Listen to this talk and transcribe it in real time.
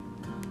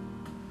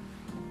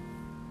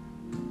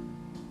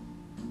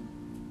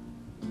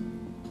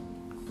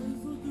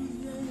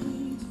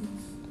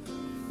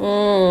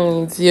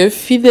Dieu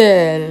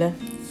fidèle,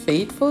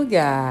 faithful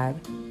God.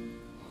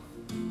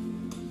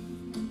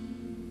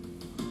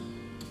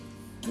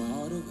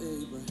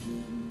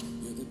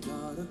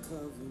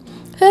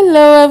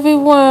 Hello,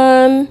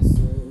 everyone.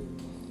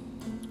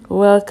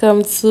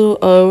 Welcome to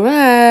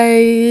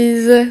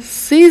Arise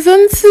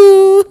Season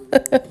 2.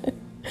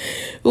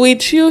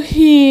 With you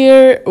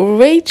here,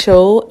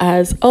 Rachel,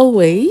 as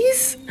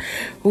always,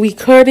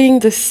 recording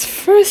this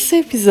first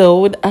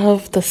episode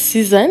of the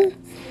season.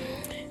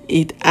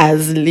 It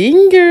has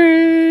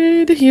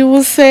lingered, you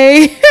will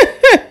say.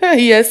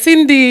 Yes,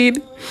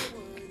 indeed.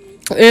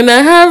 And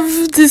I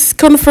have this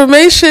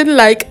confirmation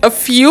like a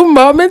few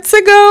moments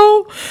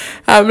ago.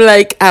 I'm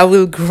like, I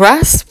will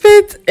grasp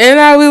it and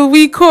I will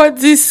record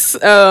this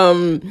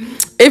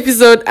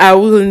episode. I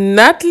will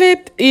not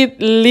let it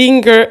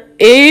linger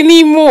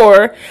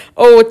anymore.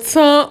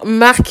 Autant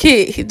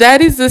marqué.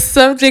 That is the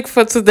subject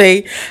for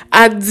today.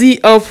 At the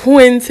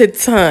appointed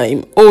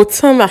time.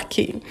 Autant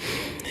marqué.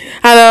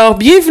 Alors,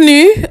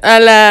 bienvenue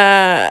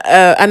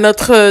à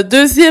notre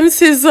deuxième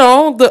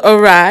saison de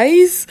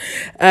Arise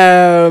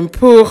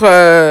pour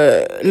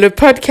le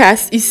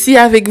podcast ici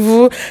avec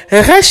vous,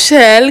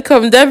 Rachel,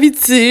 comme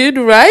d'habitude,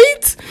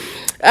 right?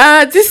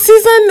 This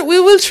season, we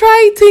will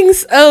try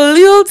things a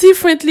little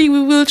differently.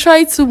 We will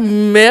try to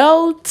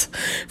melt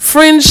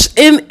French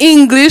and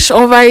English.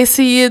 On va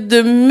essayer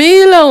de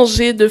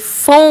mélanger, de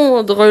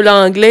fondre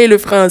l'anglais et le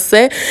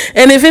français.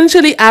 And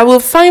eventually, I will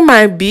find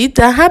my beat.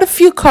 I had a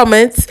few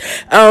comments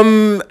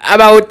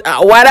about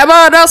what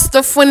about us,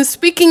 the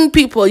French-speaking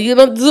people? You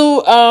don't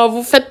do,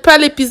 vous faites pas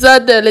les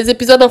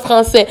épisodes en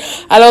français.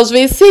 Alors, je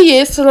vais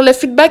essayer, selon le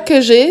feedback que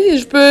j'ai,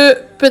 je peux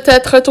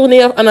peut-être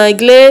retourner en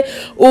anglais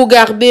ou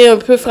garder un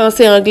peu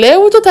français-anglais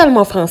ou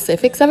totalement français.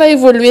 Fait que ça va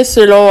évoluer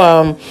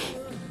selon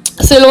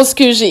ce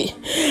que j'ai.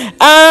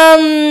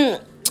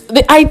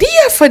 The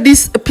idea for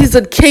this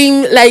episode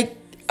came like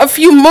a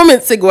few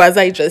moments ago, as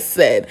I just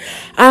said.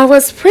 I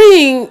was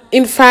praying,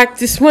 in fact,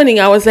 this morning.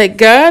 I was like,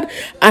 God,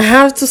 I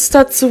have to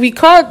start to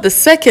record the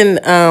second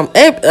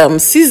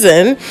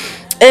season.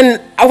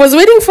 And I was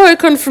waiting for a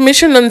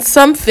confirmation on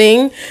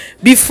something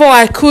before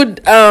I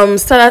could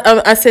start.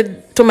 I said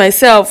to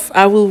myself,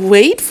 I will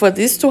wait for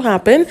this to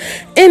happen,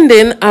 and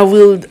then I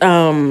will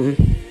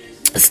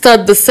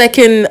start the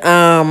second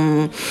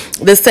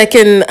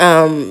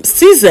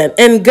season.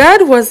 And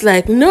God was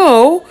like,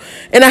 no.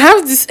 And I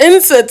have this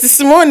answer this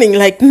morning,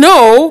 like,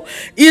 no,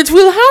 it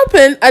will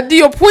happen at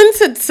the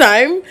appointed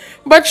time,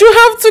 but you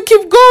have to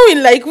keep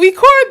going. Like, we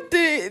caught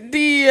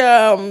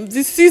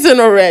this season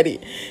already.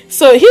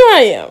 So here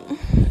I am.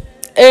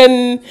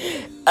 And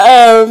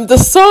the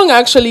song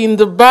actually in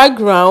the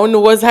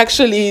background was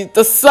actually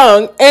the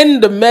song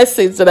and the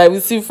message that I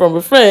received from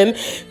a friend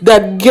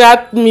that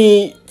got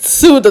me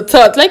to the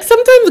thought. Like,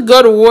 sometimes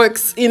God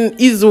works in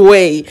his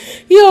way.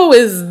 He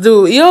always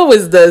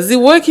does. He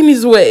works in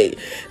his way.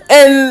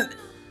 And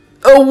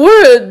a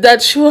word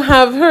that you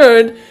have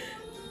heard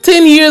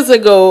 10 years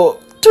ago,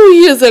 2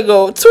 years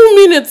ago, 2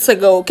 minutes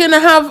ago can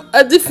have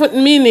a different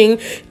meaning,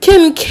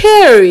 can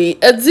carry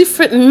a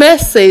different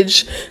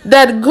message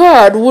that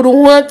God would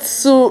want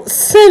to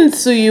send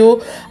to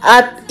you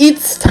at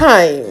its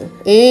time.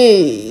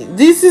 Hey,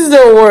 this is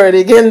the word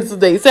again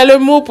today. C'est le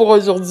mot pour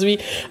aujourd'hui.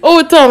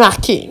 Autant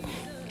marqué.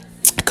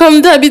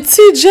 Comme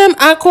d'habitude, j'aime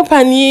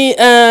accompagner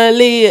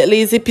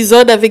les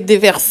épisodes avec des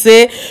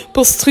versets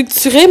pour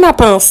structurer ma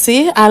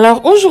pensée.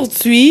 Alors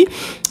aujourd'hui,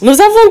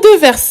 nous avons 2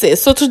 versets.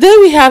 So today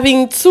we're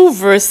having 2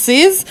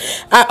 verses.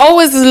 I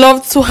always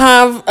love to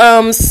have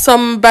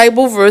some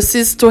Bible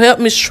verses to help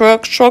me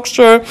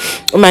structure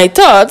my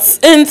thoughts.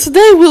 And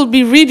today we'll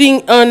be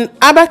reading on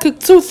Habakkuk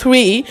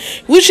 2:3,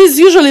 which is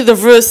usually the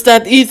verse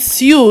that is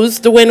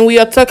used when we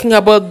are talking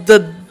about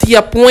the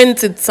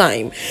appointed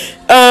time.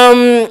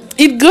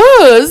 It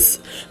goes,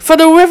 for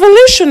the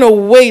revelation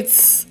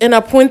awaits an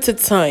appointed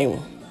time.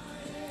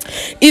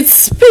 It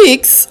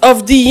speaks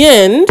of the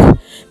end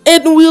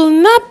and will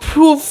not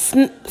prove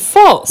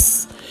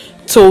false,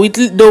 though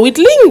it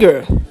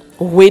linger.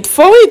 Wait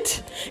for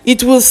it.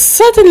 It will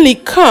certainly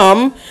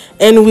come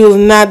and will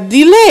not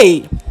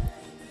delay.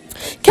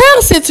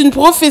 Car c'est une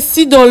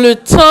prophétie dont le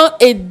temps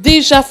est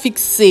déjà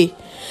fixé.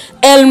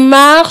 Elle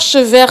marche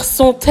vers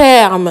son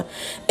terme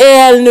et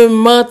elle ne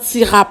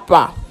mentira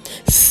pas.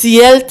 Si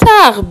elle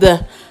tarde,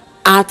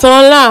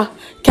 attends-la,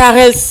 car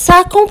elle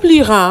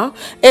s'accomplira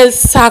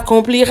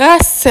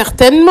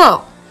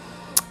certainement.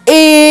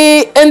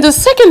 And the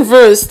second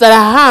verse that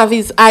I have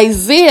is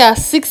Isaiah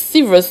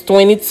 60 verse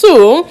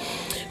 22,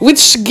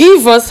 which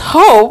gives us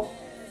hope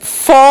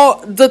for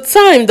the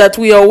time that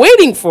we are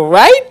waiting for,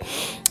 right?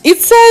 It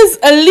says,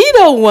 a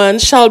little one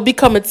shall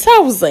become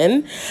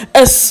 1,000,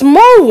 a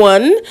small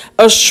one,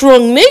 a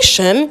strong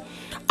nation.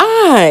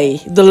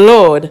 I, the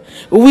Lord,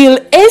 will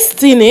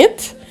hasten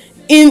it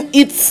in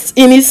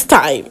his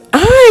time.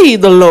 I,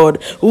 the Lord,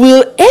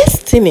 will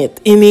hasten it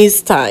in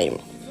his time.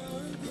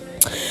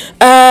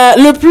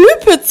 Le plus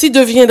petit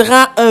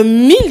deviendra un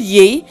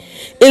millier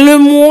et le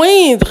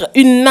moindre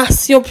une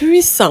nation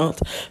puissante.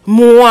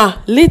 Moi,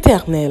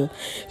 l'Éternel,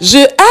 je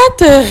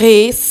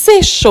hâterai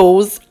ces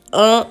choses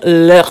en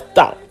leur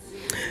temps.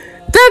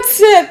 That's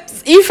it.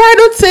 If I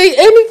don't say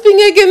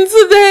anything again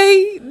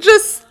today,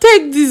 just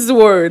take this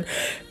word.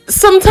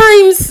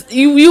 Sometimes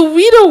you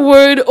read a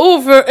word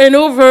over and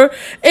over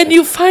and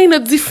you find a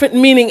different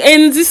meaning.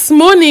 And this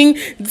morning,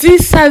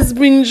 this has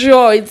bring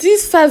joy.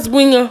 This has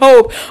bring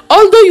hope.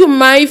 Although you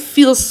might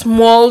feel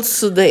small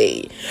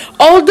today,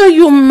 although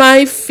you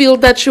might feel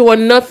that you are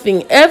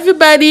nothing,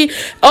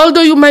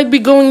 although you might be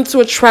going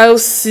through a trial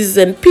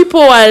season,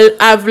 people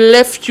have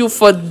left you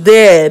for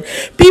dead.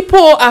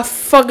 People have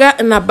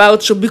forgotten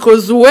about you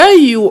because where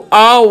you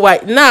are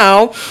right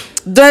now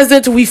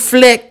doesn't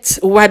reflect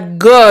what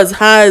God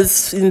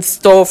has in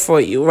store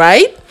for you,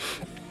 right?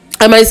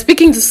 Am I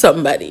speaking to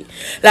somebody?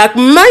 Like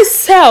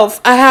myself,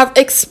 I have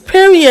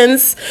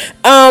experienced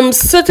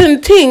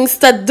certain things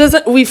that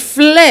doesn't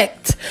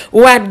reflect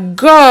what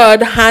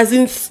God has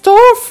in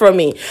store for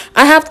me.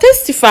 I have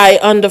testified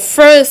on the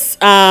first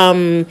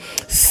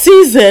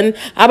season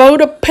about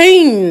the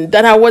pain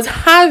that I was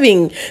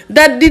having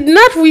that did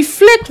not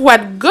reflect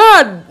what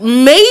God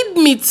made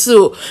me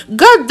to.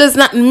 God does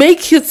not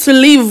make you to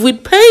live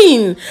with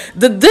pain.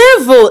 The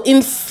devil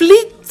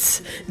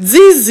inflicts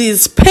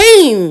disease,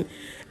 pain.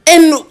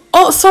 And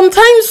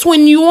sometimes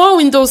when you are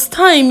in those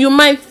times, you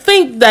might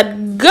think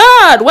that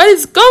God, what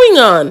is going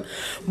on?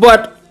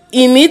 But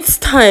in its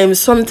time,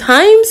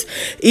 sometimes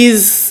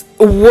is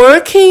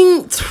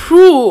working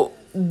through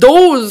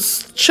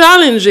those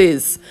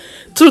challenges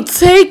to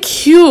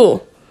take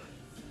you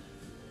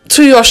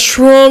to your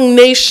strong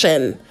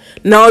nation.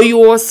 Now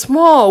you are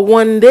small.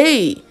 One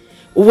day,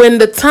 when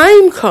the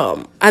time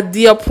comes, at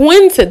the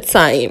appointed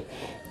time,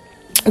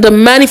 the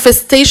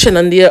manifestation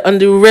and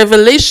the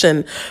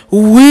revelation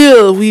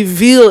will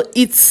reveal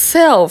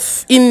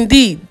itself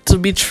indeed to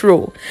be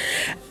true.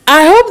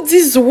 I hope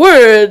this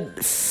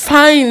word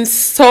finds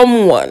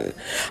someone.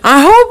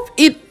 I hope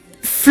it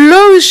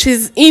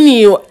flourishes in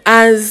you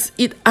as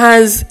it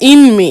has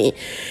in me.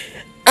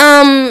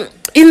 In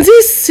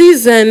this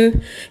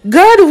season,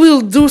 God will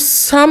do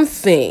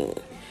something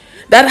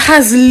that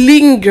has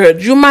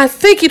lingered. You might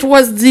think it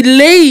was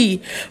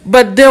delayed,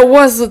 but there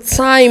was a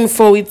time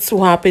for it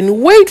to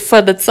happen. Wait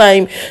for the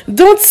time.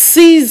 Don't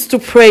cease to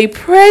pray.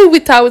 Pray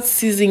without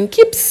ceasing.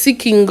 Keep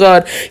seeking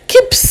God.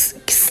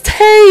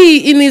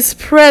 Stay in His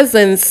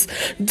presence.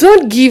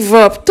 Don't give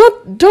up.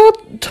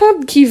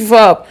 Don't give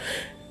up,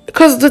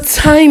 because the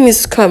time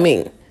is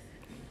coming.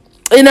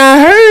 And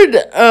I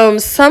heard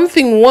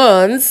something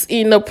once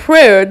in a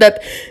prayer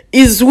that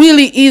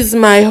really is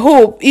my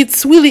hope.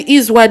 It really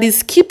is what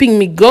is keeping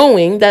me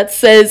going. That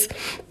says,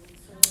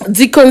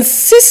 the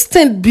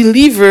consistent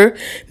believer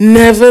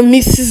never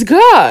misses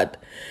God.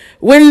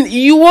 When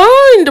you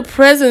are in the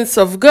presence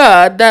of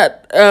God,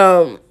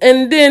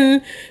 and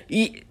then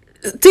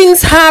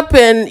things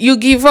happen, you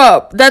give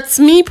up. That's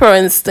me, for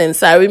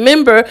instance. I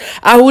remember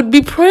I would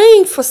be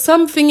praying for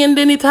something and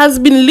then it has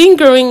been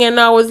lingering and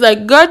I was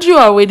like, God, you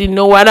already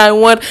know what I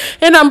want,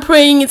 and I'm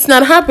praying, it's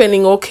not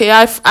happening. Okay,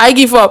 I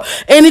give up.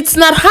 And it's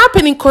not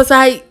happening because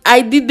I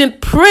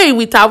didn't pray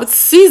without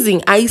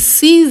ceasing. I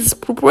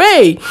ceased to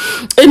pray.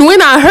 And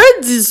when I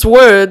heard this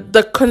word,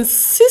 the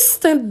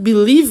consistent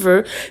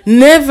believer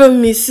never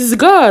misses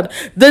God.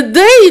 The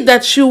day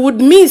that you would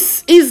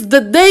miss is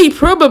the day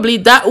probably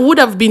that would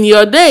have been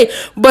your day,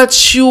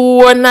 but you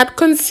were not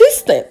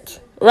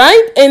consistent,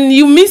 right? And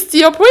you missed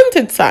the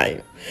appointed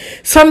time.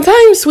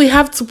 Sometimes we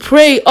have to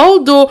pray,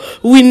 although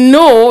we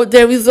know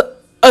there is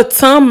a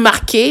temps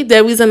marqué,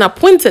 there is an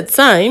appointed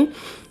time.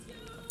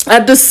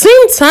 At the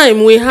same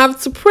time, we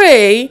have to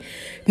pray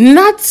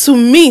not to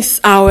miss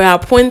our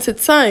appointed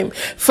time,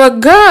 for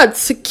God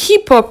to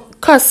keep us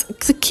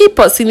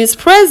in His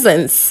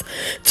presence,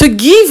 to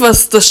give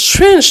us the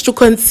strength to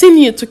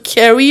continue to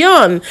carry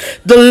on.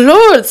 The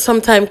load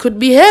sometimes could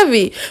be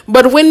heavy,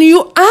 but when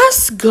you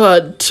ask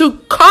God to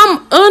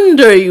come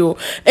under you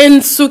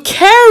and to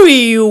carry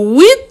you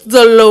with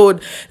the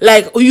load,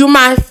 like you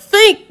might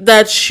think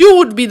that you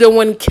would be the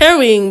one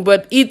carrying,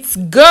 but it's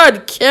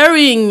God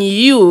carrying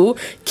you,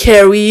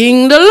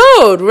 carrying the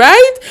load,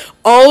 right?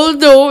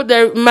 Although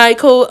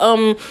Michael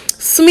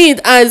Smith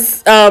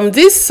has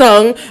this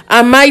song,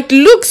 I might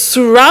look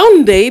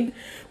surrounded,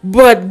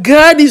 but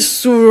God is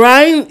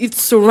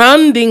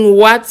surrounding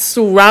what's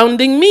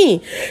surrounding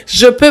me.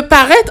 Je peux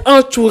paraître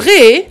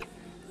entouré,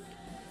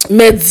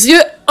 mais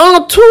Dieu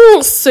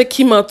entoure ce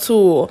qui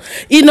m'entoure.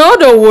 In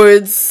other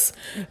words,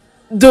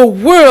 the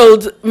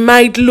world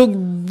might look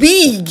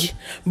big,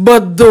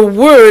 but the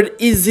word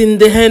is in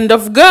the hand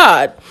of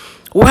God.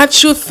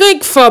 What you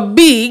think for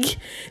big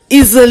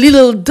is a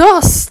little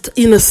dust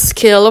in a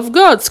scale of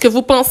God. Ce que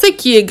vous pensez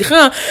qui est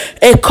grand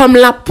est comme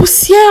la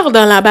poussière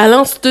dans la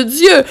balance de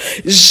Dieu.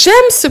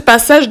 J'aime ce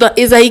passage dans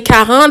Ésaïe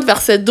 40,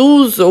 verset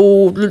 12,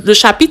 ou le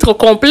chapitre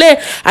complet,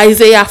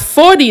 Isaiah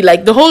 40,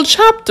 like the whole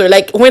chapter.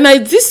 Like when I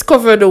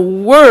discovered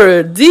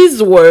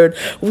this word,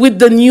 with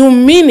the new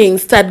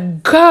meanings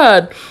that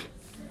God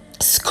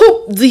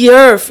scoop the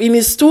earth in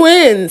his two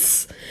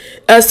hands.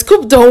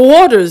 Scoop the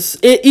waters.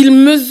 Et il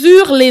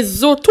mesure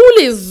les eaux, tous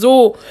les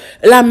eaux,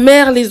 la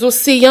mer, les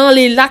océans,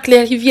 les lacs,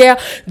 les rivières.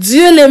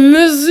 Dieu les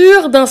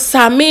mesure dans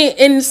sa main.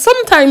 And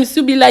sometimes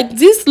you'll be like,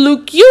 this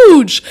look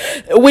huge.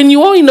 When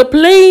you are in a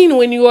plane,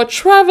 when you are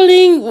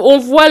traveling, on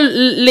voit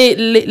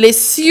les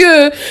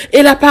cieux.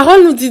 Et la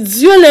parole nous dit,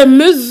 Dieu les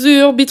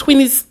mesure between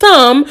his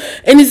thumb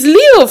and his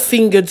little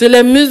finger. Dieu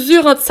les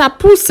mesure entre sa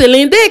pouce et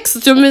l'index.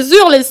 Dieu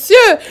mesure les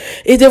cieux.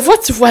 Et des fois,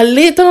 tu vois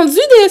l'étendue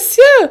des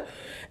cieux.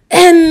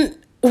 And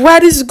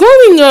what is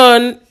going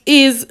on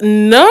is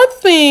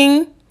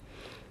nothing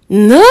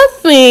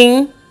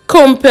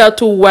compared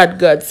to what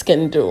God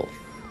can do.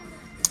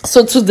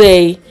 So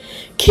today,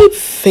 keep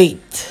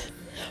faith.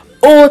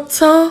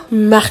 Autant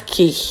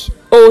marqué.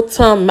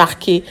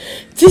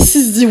 This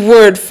is the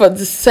word for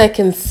the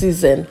second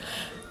season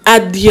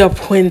at the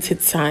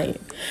appointed time.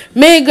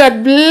 May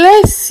God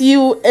bless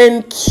you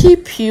and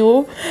keep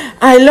you.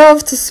 I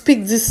love to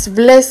speak this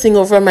blessing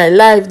over my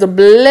life, the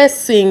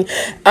blessing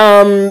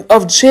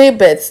of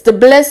Jabez, the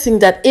blessing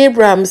that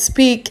Abraham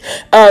speak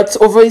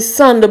over his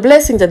son, the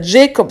blessing that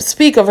Jacob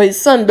speak over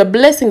his son, the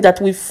blessing that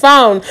we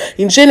found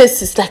in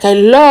Genesis. Like I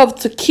love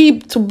to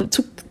keep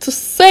to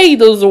say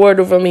those words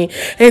over me.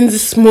 And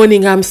this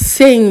morning I'm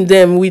saying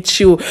them with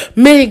you.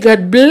 May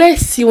God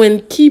bless you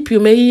and keep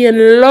you. May he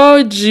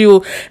enlarge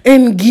you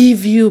and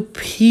give you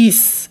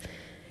peace.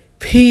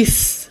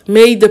 Peace.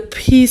 May the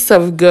peace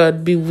of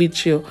God be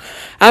with you.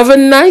 Have a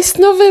nice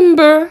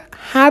November.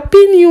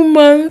 Happy new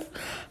month.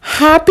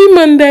 Happy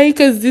Monday,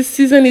 because this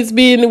season is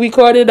being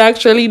recorded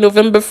actually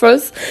November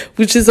 1st,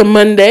 which is a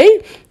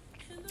Monday.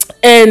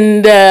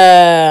 And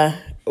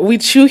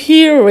with you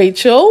here,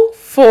 Rachel,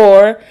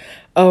 for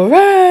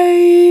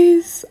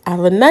Arise.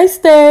 Have a nice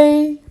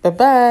day.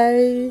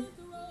 Bye-bye.